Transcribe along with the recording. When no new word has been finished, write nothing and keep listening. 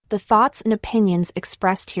The thoughts and opinions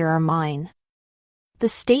expressed here are mine. The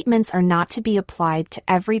statements are not to be applied to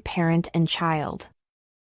every parent and child.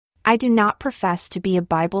 I do not profess to be a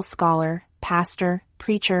Bible scholar, pastor,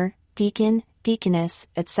 preacher, deacon, deaconess,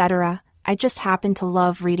 etc. I just happen to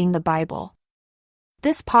love reading the Bible.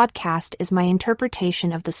 This podcast is my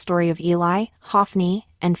interpretation of the story of Eli, Hophni,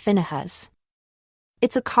 and Phinehas.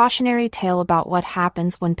 It's a cautionary tale about what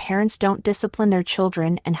happens when parents don't discipline their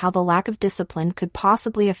children and how the lack of discipline could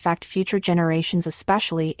possibly affect future generations,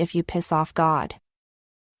 especially if you piss off God.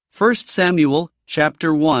 1 Samuel,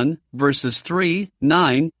 chapter 1, verses 3,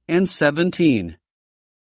 9, and 17.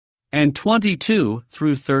 And 22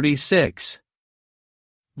 through 36.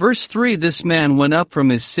 Verse 3: This man went up from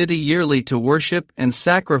his city yearly to worship and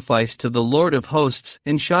sacrifice to the Lord of hosts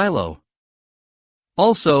in Shiloh.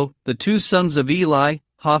 Also, the two sons of Eli,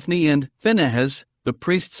 Hophni and Phinehas, the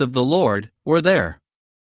priests of the Lord, were there.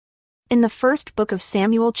 In the first book of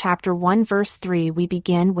Samuel chapter 1 verse 3 we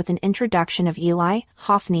begin with an introduction of Eli,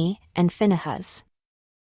 Hophni, and Phinehas.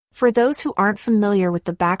 For those who aren't familiar with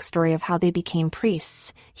the backstory of how they became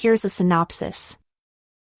priests, here's a synopsis.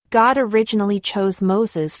 God originally chose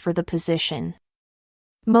Moses for the position.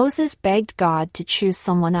 Moses begged God to choose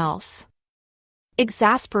someone else.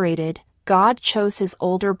 Exasperated, God chose his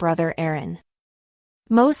older brother Aaron.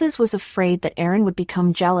 Moses was afraid that Aaron would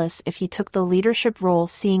become jealous if he took the leadership role,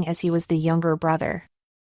 seeing as he was the younger brother.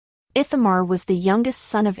 Ithamar was the youngest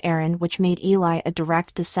son of Aaron, which made Eli a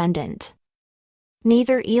direct descendant.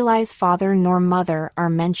 Neither Eli's father nor mother are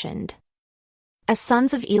mentioned. As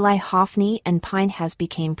sons of Eli, Hophni and Phinehas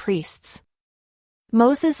became priests.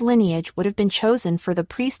 Moses' lineage would have been chosen for the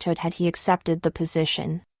priesthood had he accepted the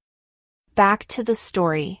position. Back to the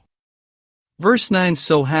story. Verse 9: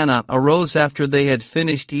 So Hannah arose after they had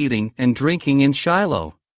finished eating and drinking in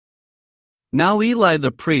Shiloh. Now Eli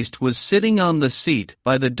the priest was sitting on the seat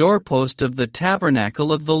by the doorpost of the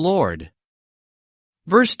tabernacle of the Lord.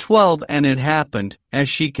 Verse 12: And it happened, as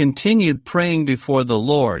she continued praying before the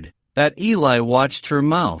Lord, that Eli watched her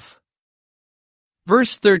mouth.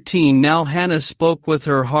 Verse 13: Now Hannah spoke with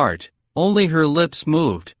her heart, only her lips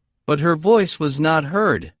moved, but her voice was not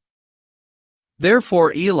heard.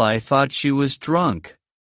 Therefore Eli thought she was drunk.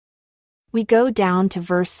 We go down to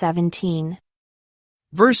verse 17.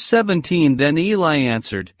 Verse 17: Then Eli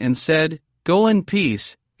answered and said, Go in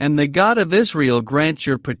peace, and the God of Israel grant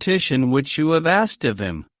your petition which you have asked of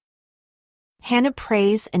him. Hannah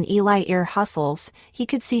prays and Eli ear hustles. He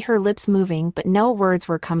could see her lips moving but no words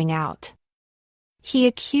were coming out. He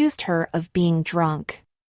accused her of being drunk.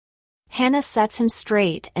 Hannah sets him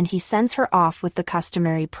straight and he sends her off with the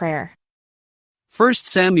customary prayer. 1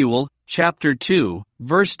 Samuel, chapter 2,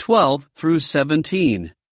 verse 12 through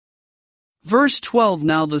 17. Verse 12: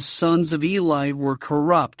 Now the sons of Eli were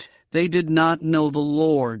corrupt, they did not know the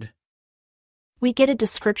Lord. We get a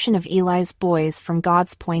description of Eli's boys from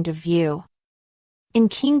God's point of view. In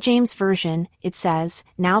King James Version, it says,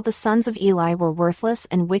 Now the sons of Eli were worthless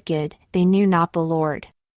and wicked, they knew not the Lord.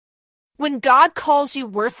 When God calls you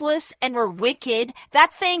worthless and were wicked,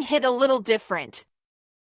 that thing hit a little different.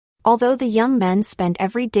 Although the young men spent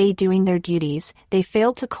every day doing their duties, they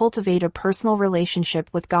failed to cultivate a personal relationship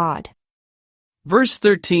with God. Verse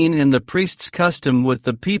 13: And the priest's custom with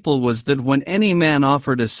the people was that when any man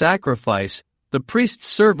offered a sacrifice, the priest's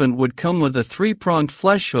servant would come with a three-pronged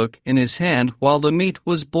flesh hook in his hand while the meat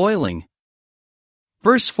was boiling.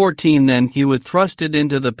 Verse 14: Then he would thrust it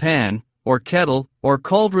into the pan, or kettle, or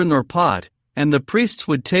cauldron or pot, and the priest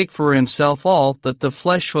would take for himself all that the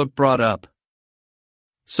flesh hook brought up.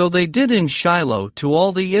 So they did in Shiloh to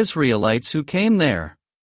all the Israelites who came there.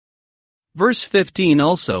 Verse 15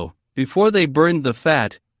 also: Before they burned the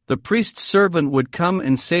fat, the priest's servant would come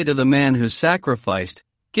and say to the man who sacrificed,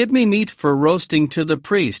 Give me meat for roasting to the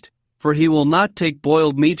priest, for he will not take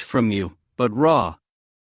boiled meat from you, but raw.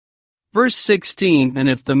 Verse 16: And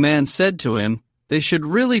if the man said to him, They should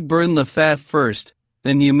really burn the fat first,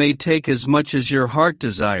 then you may take as much as your heart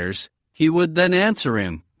desires, he would then answer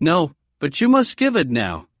him, No, but you must give it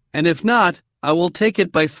now, and if not, I will take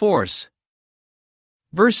it by force.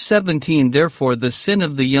 Verse 17: Therefore the sin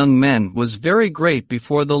of the young men was very great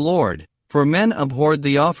before the Lord, for men abhorred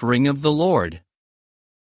the offering of the Lord.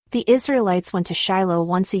 The Israelites went to Shiloh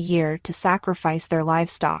once a year to sacrifice their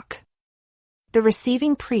livestock. The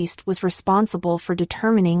receiving priest was responsible for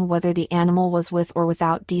determining whether the animal was with or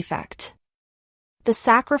without defect. The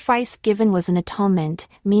sacrifice given was an atonement,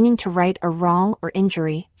 meaning to right a wrong or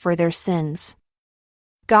injury for their sins.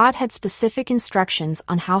 God had specific instructions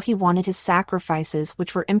on how he wanted his sacrifices,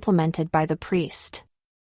 which were implemented by the priest.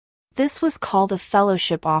 This was called a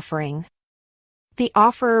fellowship offering. The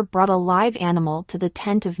offerer brought a live animal to the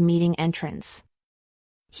tent of meeting entrance.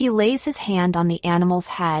 He lays his hand on the animal's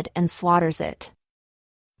head and slaughters it.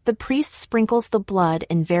 The priest sprinkles the blood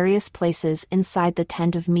in various places inside the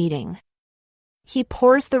tent of meeting. He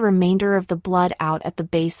pours the remainder of the blood out at the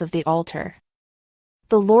base of the altar.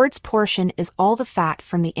 The Lord's portion is all the fat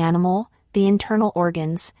from the animal, the internal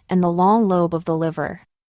organs, and the long lobe of the liver.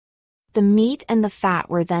 The meat and the fat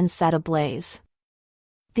were then set ablaze.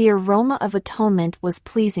 The aroma of atonement was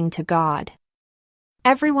pleasing to God.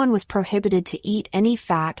 Everyone was prohibited to eat any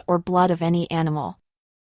fat or blood of any animal.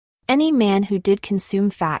 Any man who did consume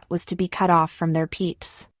fat was to be cut off from their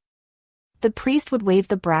peeps. The priest would wave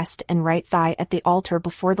the breast and right thigh at the altar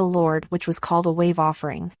before the Lord, which was called a wave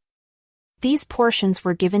offering. These portions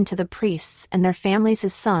were given to the priests and their families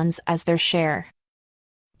as sons as their share.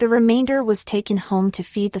 The remainder was taken home to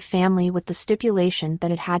feed the family with the stipulation that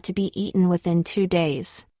it had to be eaten within 2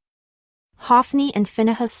 days. Hophni and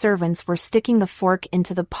Phinehas' servants were sticking the fork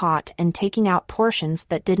into the pot and taking out portions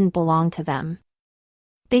that didn't belong to them.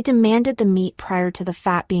 They demanded the meat prior to the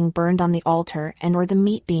fat being burned on the altar and or the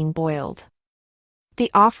meat being boiled. The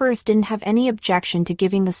offerers didn't have any objection to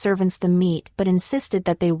giving the servants the meat but insisted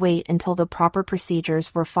that they wait until the proper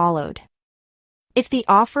procedures were followed. If the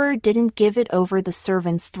offerer didn't give it over, the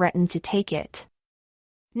servants threatened to take it.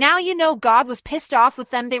 Now you know God was pissed off with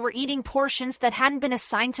them. They were eating portions that hadn't been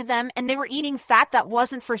assigned to them, and they were eating fat that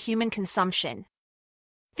wasn't for human consumption.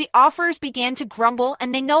 The offerers began to grumble,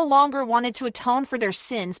 and they no longer wanted to atone for their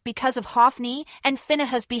sins because of Hophni and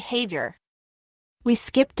Phinehas' behavior. We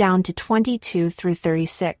skip down to 22 through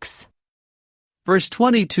 36. Verse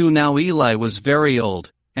 22. Now Eli was very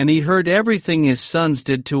old, and he heard everything his sons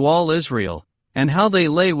did to all Israel, and how they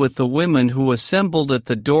lay with the women who assembled at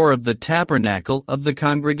the door of the tabernacle of the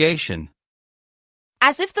congregation.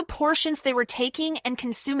 As if the portions they were taking and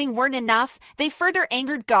consuming weren't enough, they further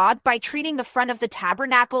angered God by treating the front of the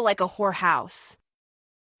tabernacle like a whorehouse.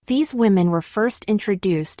 These women were first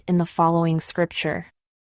introduced in the following scripture.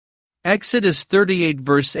 Exodus 38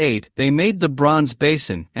 verse 8. They made the bronze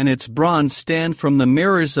basin and its bronze stand from the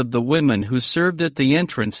mirrors of the women who served at the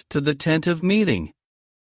entrance to the tent of meeting.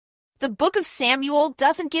 The book of Samuel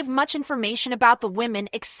doesn't give much information about the women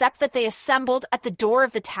except that they assembled at the door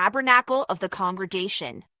of the tabernacle of the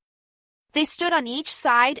congregation. They stood on each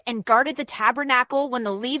side and guarded the tabernacle when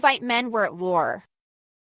the Levite men were at war.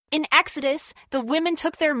 In Exodus, the women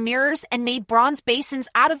took their mirrors and made bronze basins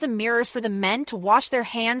out of the mirrors for the men to wash their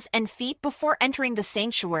hands and feet before entering the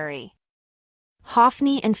sanctuary.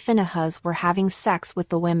 Hophni and Phinehas were having sex with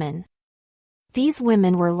the women. These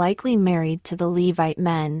women were likely married to the Levite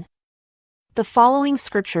men. The following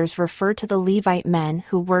scriptures refer to the Levite men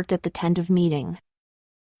who worked at the tent of meeting.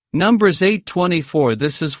 Numbers 8:24.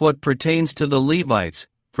 This is what pertains to the Levites.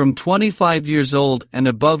 From 25 years old and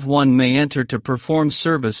above one may enter to perform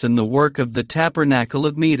service in the work of the tabernacle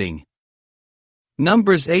of meeting.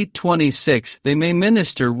 Numbers 8:26. They may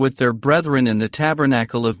minister with their brethren in the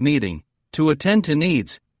tabernacle of meeting, to attend to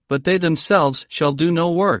needs, but they themselves shall do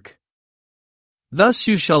no work. Thus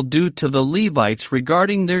you shall do to the Levites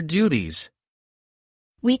regarding their duties.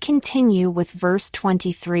 We continue with verse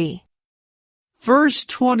 23. Verse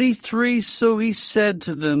 23. So he said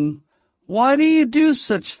to them, Why do you do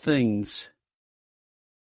such things?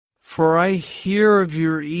 For I hear of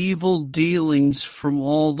your evil dealings from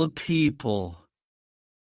all the people.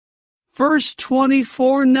 Verse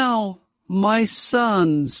 24. Now, my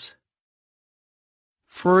sons,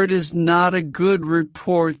 for it is not a good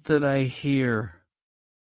report that I hear.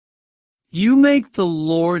 You make the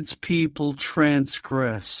Lord's people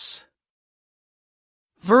transgress.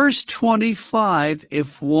 Verse 25.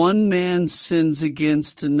 If one man sins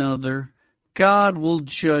against another, God will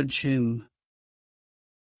judge him.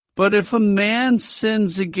 But if a man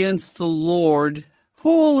sins against the Lord,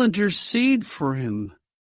 who will intercede for him?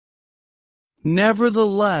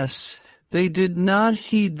 Nevertheless, they did not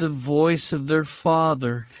heed the voice of their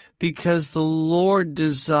father, because the Lord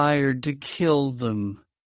desired to kill them.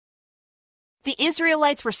 The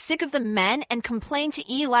Israelites were sick of the men and complained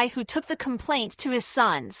to Eli, who took the complaint to his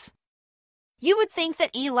sons. You would think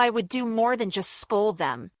that Eli would do more than just scold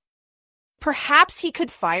them. Perhaps he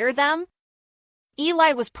could fire them?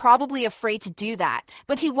 Eli was probably afraid to do that,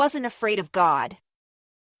 but he wasn't afraid of God.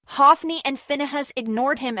 Hophni and Phinehas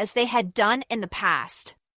ignored him as they had done in the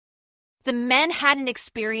past. The men hadn't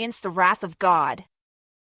experienced the wrath of God.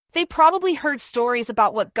 They probably heard stories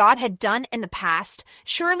about what God had done in the past.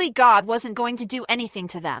 Surely God wasn't going to do anything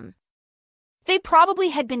to them. They probably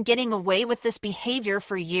had been getting away with this behavior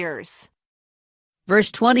for years. Verse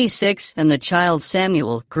 26, and the child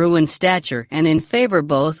Samuel grew in stature and in favor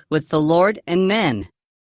both with the Lord and men.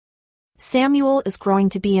 Samuel is growing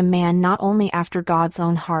to be a man not only after God's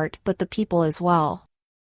own heart but the people as well.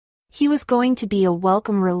 He was going to be a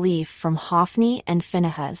welcome relief from Hophni and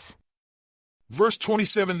Phinehas. Verse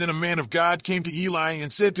 27, then a man of God came to Eli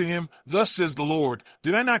and said to him, Thus says the Lord,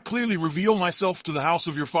 Did I not clearly reveal myself to the house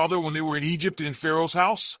of your father when they were in Egypt in Pharaoh's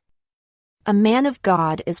house? A man of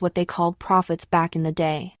God is what they called prophets back in the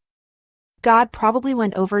day. God probably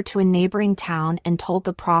went over to a neighboring town and told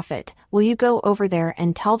the prophet, Will you go over there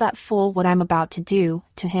and tell that fool what I'm about to do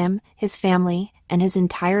to him, his family, and his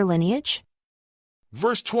entire lineage?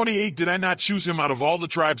 Verse 28, Did I not choose him out of all the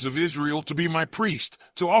tribes of Israel to be my priest,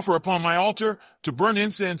 to offer upon my altar, to burn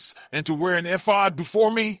incense, and to wear an ephod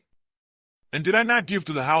before me? And did I not give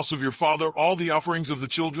to the house of your father all the offerings of the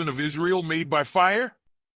children of Israel made by fire?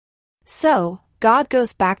 So, God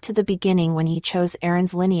goes back to the beginning when he chose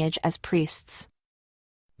Aaron's lineage as priests.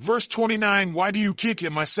 Verse 29, Why do you kick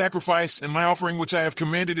at my sacrifice and my offering which I have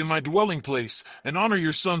commanded in my dwelling place, and honor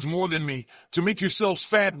your sons more than me, to make yourselves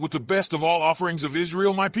fat with the best of all offerings of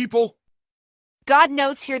Israel, my people? God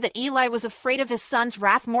notes here that Eli was afraid of his son's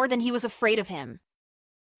wrath more than he was afraid of him.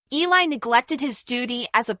 Eli neglected his duty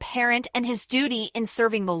as a parent and his duty in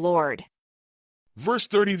serving the Lord. Verse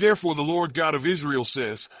 30, Therefore the Lord God of Israel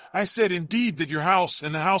says, I said indeed that your house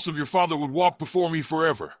and the house of your father would walk before me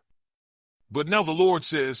forever. But now the Lord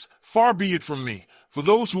says, Far be it from me, for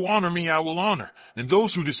those who honor me I will honor, and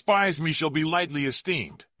those who despise me shall be lightly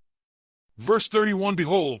esteemed. Verse 31,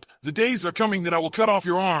 Behold, the days are coming that I will cut off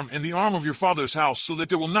your arm and the arm of your father's house, so that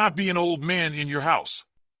there will not be an old man in your house.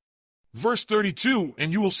 Verse 32,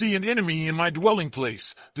 And you will see an enemy in my dwelling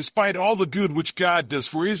place, despite all the good which God does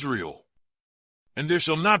for Israel. And there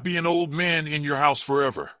shall not be an old man in your house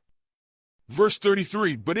forever. Verse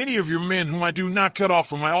 33, But any of your men whom I do not cut off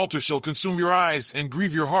from my altar shall consume your eyes and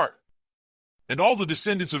grieve your heart. And all the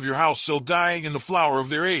descendants of your house shall die in the flower of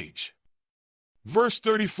their age. Verse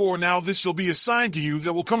 34, Now this shall be a sign to you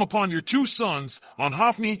that will come upon your two sons, on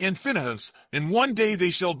Hophni and Phinehas, and one day they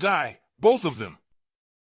shall die, both of them.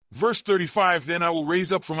 Verse 35, Then I will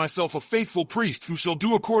raise up for myself a faithful priest who shall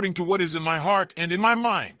do according to what is in my heart and in my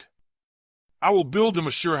mind. I will build him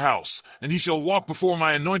a sure house, and he shall walk before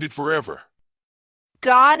my anointed forever.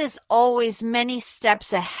 God is always many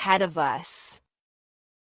steps ahead of us.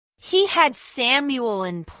 He had Samuel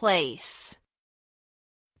in place.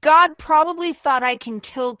 God probably thought I can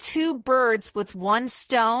kill two birds with one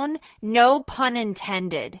stone, no pun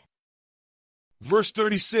intended. Verse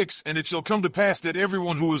 36, And it shall come to pass that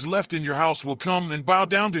everyone who is left in your house will come and bow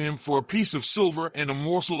down to him for a piece of silver and a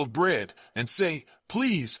morsel of bread, and say,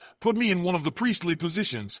 Please, put me in one of the priestly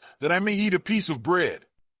positions, that I may eat a piece of bread.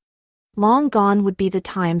 Long gone would be the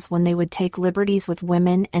times when they would take liberties with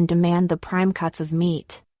women and demand the prime cuts of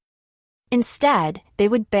meat. Instead, they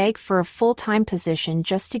would beg for a full-time position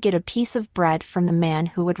just to get a piece of bread from the man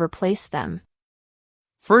who would replace them.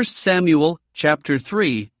 1 Samuel, chapter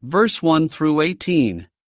 3, verse 1 through 18.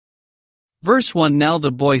 Verse 1, Now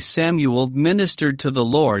the boy Samuel ministered to the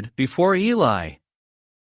Lord before Eli.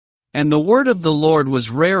 And the word of the Lord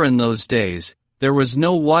was rare in those days, there was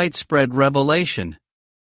no widespread revelation.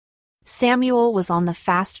 Samuel was on the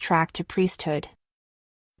fast track to priesthood.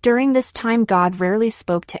 During this time God rarely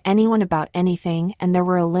spoke to anyone about anything, and there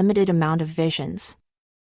were a limited amount of visions.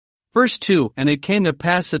 Verse 2, And it came to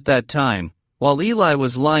pass at that time, while Eli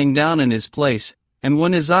was lying down in his place, and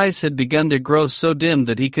when his eyes had begun to grow so dim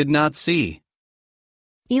that he could not see.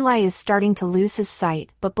 Eli is starting to lose his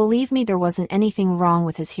sight, but believe me, there wasn't anything wrong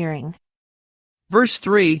with his hearing. Verse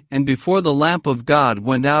 3, And before the lamp of God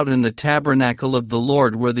went out in the tabernacle of the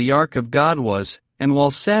Lord where the ark of God was, and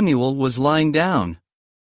while Samuel was lying down.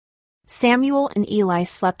 Samuel and Eli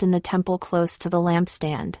slept in the temple close to the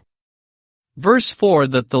lampstand. Verse 4,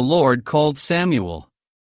 That the Lord called Samuel.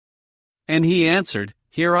 And he answered,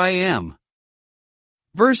 Here I am.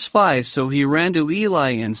 Verse 5, So he ran to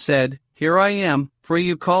Eli and said, Here I am, for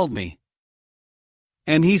you called me.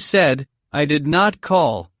 And he said, I did not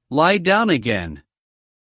call, lie down again.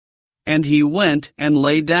 And he went and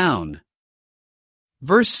lay down.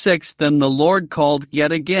 Verse 6, Then the Lord called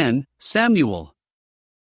yet again, Samuel.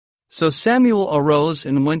 So Samuel arose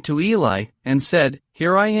and went to Eli, and said,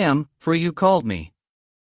 Here I am, for you called me.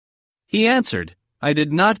 He answered, I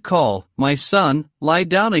did not call, my son, lie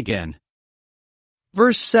down again.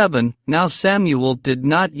 Verse 7, Now Samuel did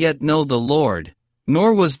not yet know the Lord,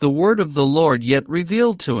 nor was the word of the Lord yet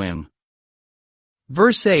revealed to him.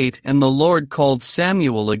 Verse 8, And the Lord called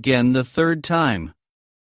Samuel again the third time.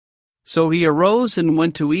 So he arose and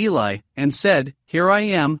went to Eli, and said, Here I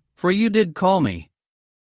am, for you did call me.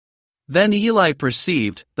 Then Eli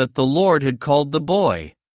perceived that the Lord had called the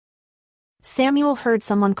boy. Samuel heard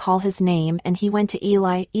someone call his name and he went to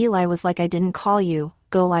Eli. Eli was like, I didn't call you,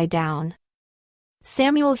 go lie down.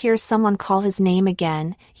 Samuel hears someone call his name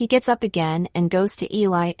again, he gets up again and goes to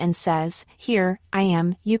Eli and says, Here, I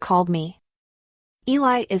am, you called me.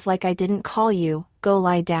 Eli is like, I didn't call you, go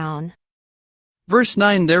lie down. Verse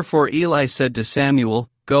 9 Therefore Eli said to Samuel,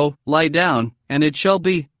 Go, lie down, and it shall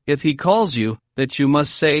be, if he calls you, that you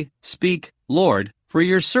must say, Speak, Lord, for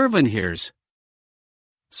your servant hears.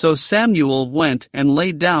 So Samuel went and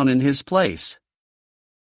lay down in his place.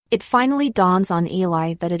 It finally dawns on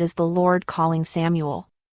Eli that it is the Lord calling Samuel.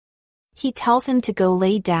 He tells him to go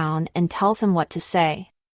lay down and tells him what to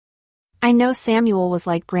say. I know Samuel was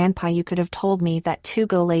like, Grandpa, you could have told me that 2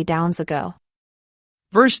 go lay downs ago.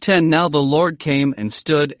 Verse 10 Now the Lord came and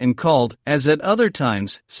stood and called, as at other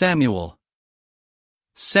times, Samuel.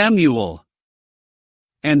 Samuel.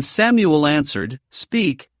 And Samuel answered,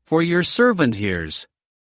 Speak, for your servant hears.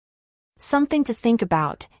 Something to think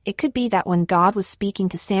about. It could be that when God was speaking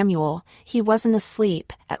to Samuel, he wasn't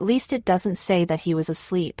asleep. At least it doesn't say that he was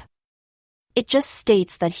asleep. It just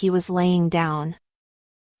states that he was laying down.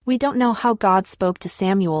 We don't know how God spoke to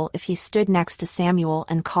Samuel, if he stood next to Samuel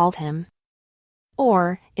and called him.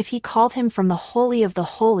 Or, if he called him from the Holy of the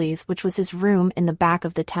Holies, which was his room in the back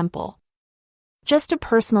of the temple. Just a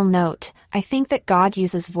personal note, I think that God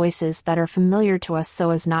uses voices that are familiar to us so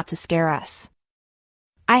as not to scare us.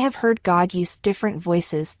 I have heard God use different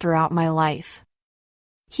voices throughout my life.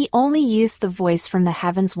 He only used the voice from the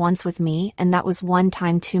heavens once with me, and that was one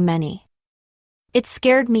time too many. It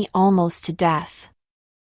scared me almost to death.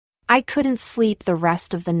 I couldn't sleep the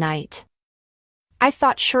rest of the night. I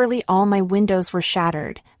thought surely all my windows were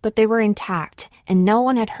shattered, but they were intact, and no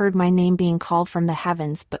one had heard my name being called from the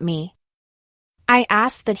heavens but me. I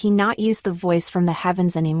asked that he not use the voice from the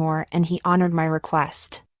heavens anymore, and he honored my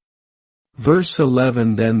request. Verse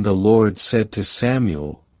 11 Then the Lord said to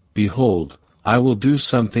Samuel, Behold, I will do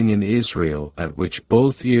something in Israel at which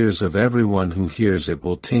both ears of everyone who hears it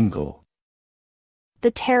will tingle.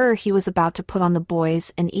 The terror he was about to put on the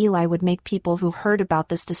boys and Eli would make people who heard about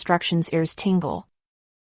this destruction's ears tingle.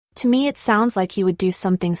 To me it sounds like he would do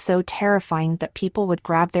something so terrifying that people would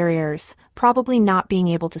grab their ears, probably not being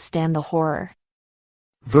able to stand the horror.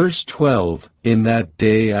 Verse 12 In that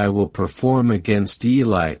day I will perform against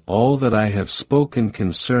Eli all that I have spoken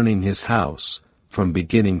concerning his house, from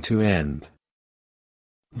beginning to end.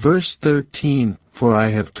 Verse 13 For I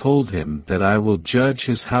have told him that I will judge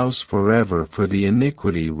his house forever for the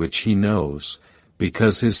iniquity which he knows,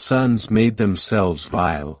 because his sons made themselves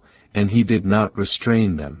vile, and he did not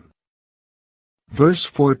restrain them. Verse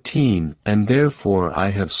 14 And therefore I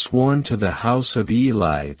have sworn to the house of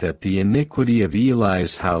Eli that the iniquity of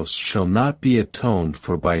Eli's house shall not be atoned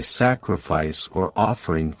for by sacrifice or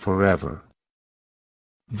offering forever.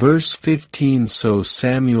 Verse 15 So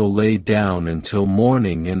Samuel lay down until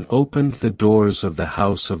morning and opened the doors of the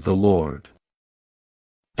house of the Lord.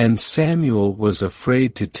 And Samuel was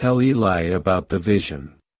afraid to tell Eli about the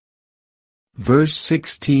vision. Verse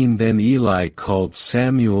 16 Then Eli called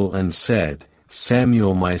Samuel and said,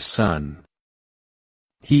 Samuel my son.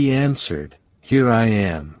 He answered, Here I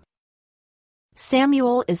am.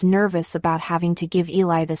 Samuel is nervous about having to give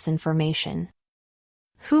Eli this information.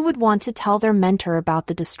 Who would want to tell their mentor about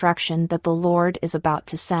the destruction that the Lord is about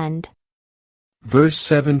to send? Verse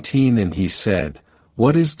 17 And he said,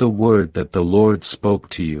 What is the word that the Lord spoke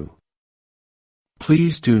to you?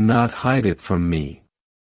 Please do not hide it from me.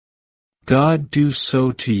 God do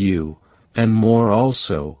so to you, and more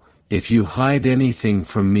also, if you hide anything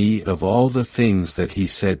from me of all the things that he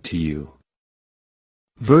said to you.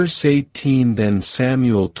 Verse 18 Then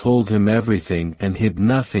Samuel told him everything and hid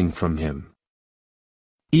nothing from him.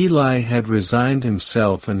 Eli had resigned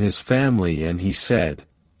himself and his family, and he said,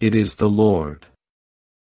 It is the Lord.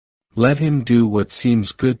 Let him do what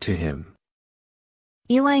seems good to him.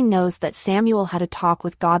 Eli knows that Samuel had a talk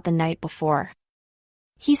with God the night before.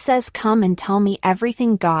 He says, Come and tell me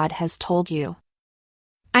everything God has told you.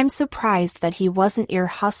 I'm surprised that he wasn't ear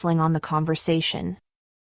hustling on the conversation.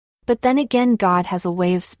 But then again, God has a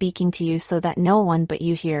way of speaking to you so that no one but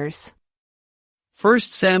you hears. 1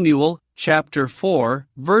 Samuel, chapter 4,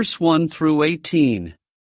 verse 1 through 18.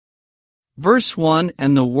 Verse 1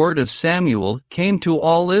 And the word of Samuel came to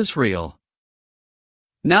all Israel.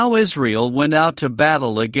 Now Israel went out to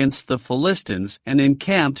battle against the Philistines and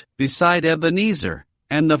encamped beside Ebenezer,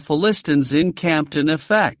 and the Philistines encamped in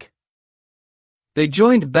Aphek. They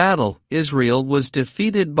joined battle. Israel was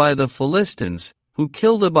defeated by the Philistines, who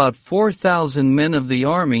killed about 4,000 men of the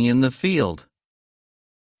army in the field.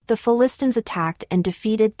 The Philistines attacked and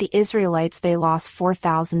defeated the Israelites. They lost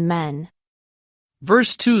 4,000 men.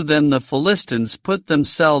 Verse 2 Then the Philistines put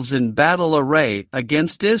themselves in battle array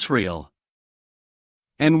against Israel.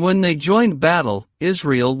 And when they joined battle,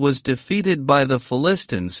 Israel was defeated by the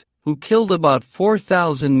Philistines, who killed about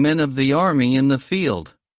 4,000 men of the army in the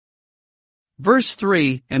field. Verse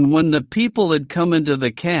 3 And when the people had come into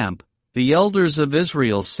the camp, the elders of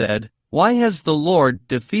Israel said, Why has the Lord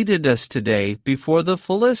defeated us today before the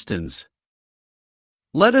Philistines?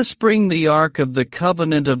 Let us bring the ark of the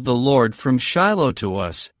covenant of the Lord from Shiloh to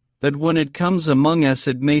us, that when it comes among us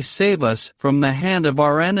it may save us from the hand of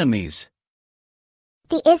our enemies.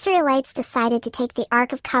 The Israelites decided to take the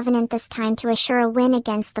Ark of Covenant this time to assure a win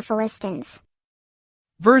against the Philistines.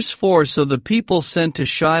 Verse 4 So the people sent to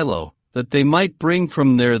Shiloh, that they might bring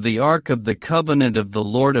from there the ark of the covenant of the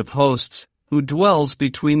Lord of hosts, who dwells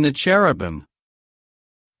between the cherubim.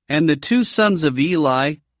 And the two sons of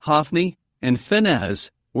Eli, Hophni and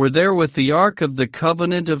Phinehas, were there with the ark of the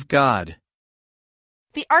covenant of God.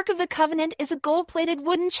 The Ark of the Covenant is a gold-plated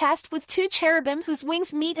wooden chest with two cherubim whose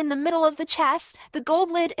wings meet in the middle of the chest. The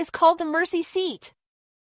gold lid is called the mercy seat.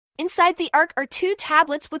 Inside the ark are 2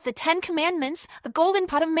 tablets with the 10 commandments, a golden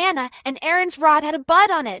pot of manna, and Aaron's rod had a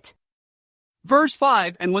bud on it. Verse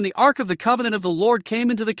 5 And when the ark of the covenant of the Lord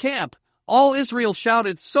came into the camp, all Israel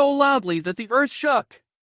shouted so loudly that the earth shook.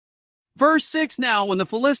 Verse 6 Now when the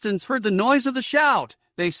Philistines heard the noise of the shout,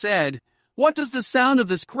 they said, What does the sound of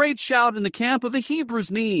this great shout in the camp of the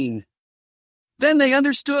Hebrews mean? Then they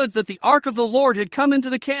understood that the ark of the Lord had come into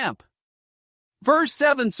the camp. Verse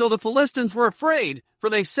 7 So the Philistines were afraid, for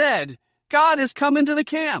they said, God has come into the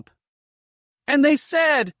camp. And they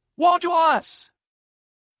said, Woe to us!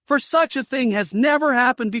 For such a thing has never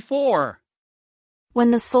happened before.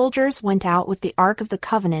 When the soldiers went out with the Ark of the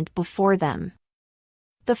Covenant before them,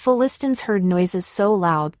 the Philistines heard noises so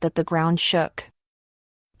loud that the ground shook.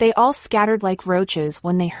 They all scattered like roaches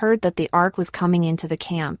when they heard that the ark was coming into the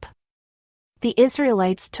camp. The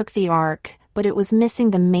Israelites took the ark, but it was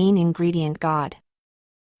missing the main ingredient, God.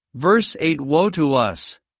 Verse 8 Woe to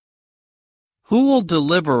us! Who will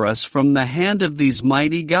deliver us from the hand of these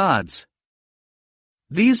mighty gods?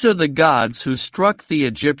 These are the gods who struck the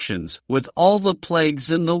Egyptians with all the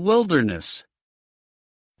plagues in the wilderness.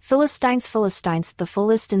 Philistines, the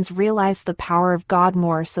Philistines realized the power of God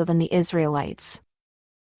more so than the Israelites.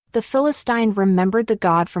 The Philistine remembered the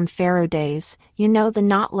God from Pharaoh days, the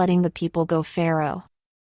not letting the people go Pharaoh.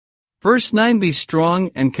 Verse 9 Be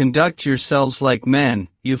strong and conduct yourselves like men,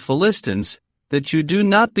 you Philistines, that you do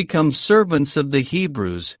not become servants of the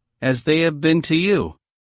Hebrews, as they have been to you.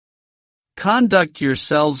 Conduct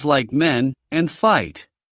yourselves like men, and fight.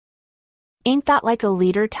 Ain't that like a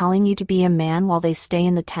leader telling you to be a man while they stay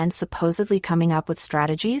in the tent supposedly coming up with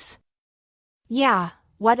strategies? Yeah,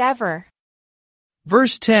 whatever.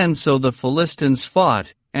 Verse 10 So the Philistines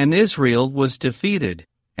fought, and Israel was defeated,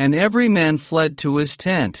 and every man fled to his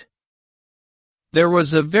tent. There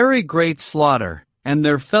was a very great slaughter, and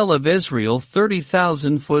there fell of Israel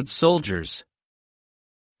 30,000 foot soldiers.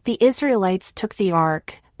 The Israelites took the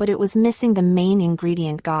ark, but it was missing the main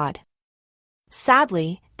ingredient, God.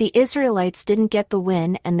 Sadly, the Israelites didn't get the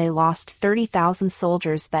win and they lost 30,000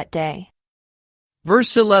 soldiers that day.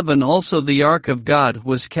 Verse 11 Also the ark of God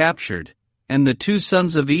was captured, and the two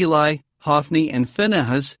sons of Eli, Hophni and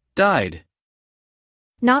Phinehas, died.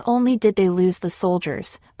 Not only did they lose the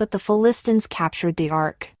soldiers, but the Philistines captured the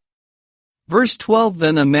ark. Verse 12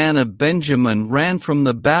 Then a man of Benjamin ran from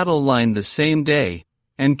the battle line the same day,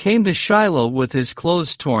 and came to Shiloh with his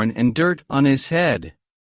clothes torn and dirt on his head.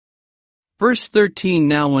 Verse 13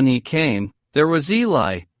 Now when he came, there was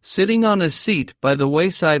Eli, sitting on a seat by the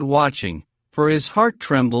wayside watching, for his heart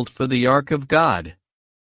trembled for the ark of God.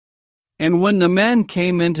 And when the man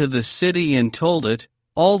came into the city and told it,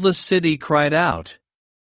 all the city cried out.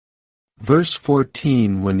 Verse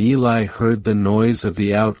 14 When Eli heard the noise of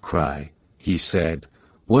the outcry, he said,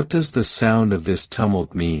 What does the sound of this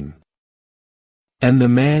tumult mean? And the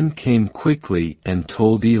man came quickly and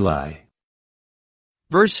told Eli.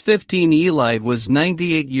 Verse 15 Eli was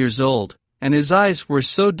 98 years old, and his eyes were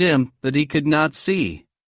so dim that he could not see.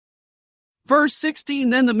 Verse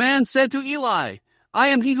 16 Then the man said to Eli, I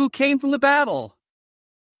am he who came from the battle,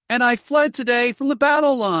 and I fled today from the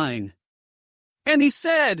battle line. And he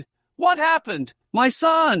said, What happened, my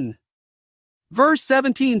son? Verse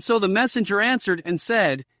 17 So the messenger answered and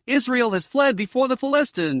said, Israel has fled before the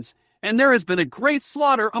Philistines, and there has been a great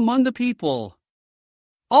slaughter among the people.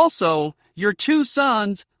 Also, your two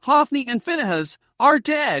sons, Hophni and Phinehas, are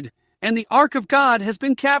dead, and the ark of God has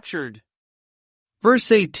been captured.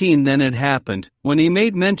 Verse 18 Then it happened, when he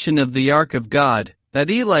made mention of the ark of God, that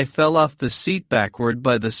Eli fell off the seat backward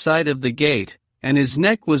by the side of the gate, and his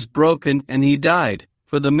neck was broken and he died,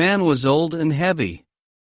 for the man was old and heavy.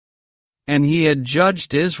 And he had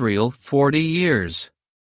judged Israel 40 years.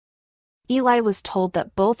 Eli was told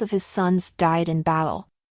that both of his sons died in battle.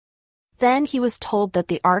 Then he was told that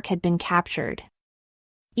the ark had been captured.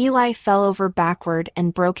 Eli fell over backward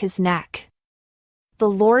and broke his neck. The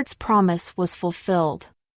Lord's promise was fulfilled.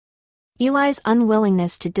 Eli's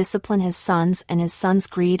unwillingness to discipline his sons and his sons'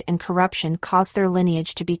 greed and corruption caused their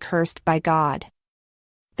lineage to be cursed by God.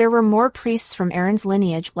 There were more priests from Aaron's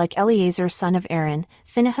lineage like Eleazar son of Aaron,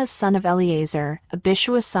 Phinehas son of Eleazar,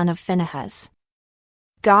 Abishua son of Phinehas.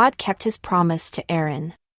 God kept his promise to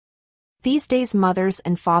Aaron. These days mothers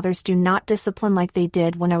and fathers do not discipline like they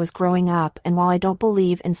did when I was growing up, and while I don't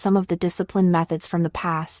believe in some of the discipline methods from the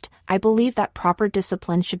past, I believe that proper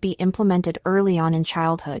discipline should be implemented early on in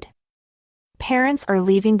childhood. Parents are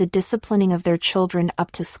leaving the disciplining of their children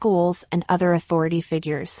up to schools and other authority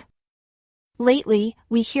figures. Lately,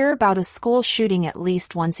 we hear about a school shooting at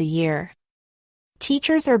least once a year.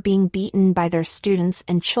 Teachers are being beaten by their students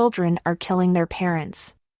and children are killing their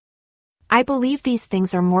parents. I believe these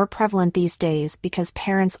things are more prevalent these days because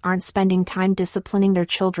parents aren't spending time disciplining their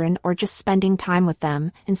children or just spending time with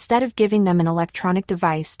them, instead of giving them an electronic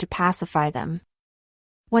device to pacify them.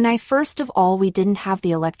 When first of all we didn't have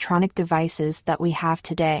the electronic devices that we have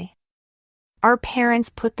today. Our parents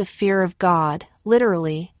put the fear of God,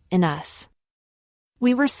 literally, in us.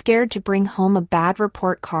 We were scared to bring home a bad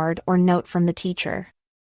report card or note from the teacher.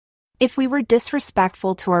 If we were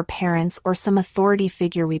disrespectful to our parents or some authority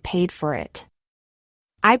figure, we paid for it.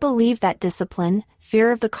 I believe that discipline,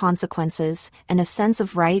 fear of the consequences, and a sense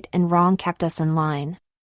of right and wrong kept us in line.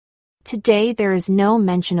 Today there is no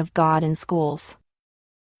mention of God in schools.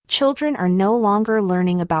 Children are no longer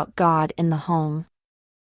learning about God in the home.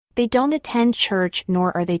 They don't attend church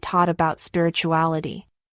nor are they taught about spirituality.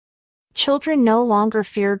 Children no longer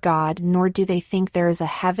fear God, nor do they think there is a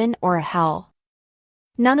heaven or a hell.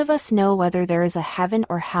 None of us know whether there is a heaven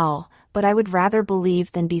or hell, but I would rather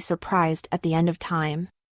believe than be surprised at the end of time.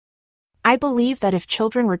 I believe that if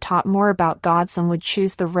children were taught more about God, some would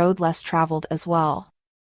choose the road less traveled as well.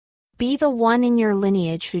 Be the one in your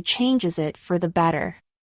lineage who changes it for the better.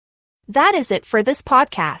 That is it for this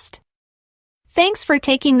podcast. Thanks for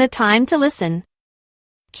taking the time to listen.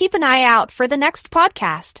 Keep an eye out for the next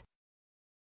podcast.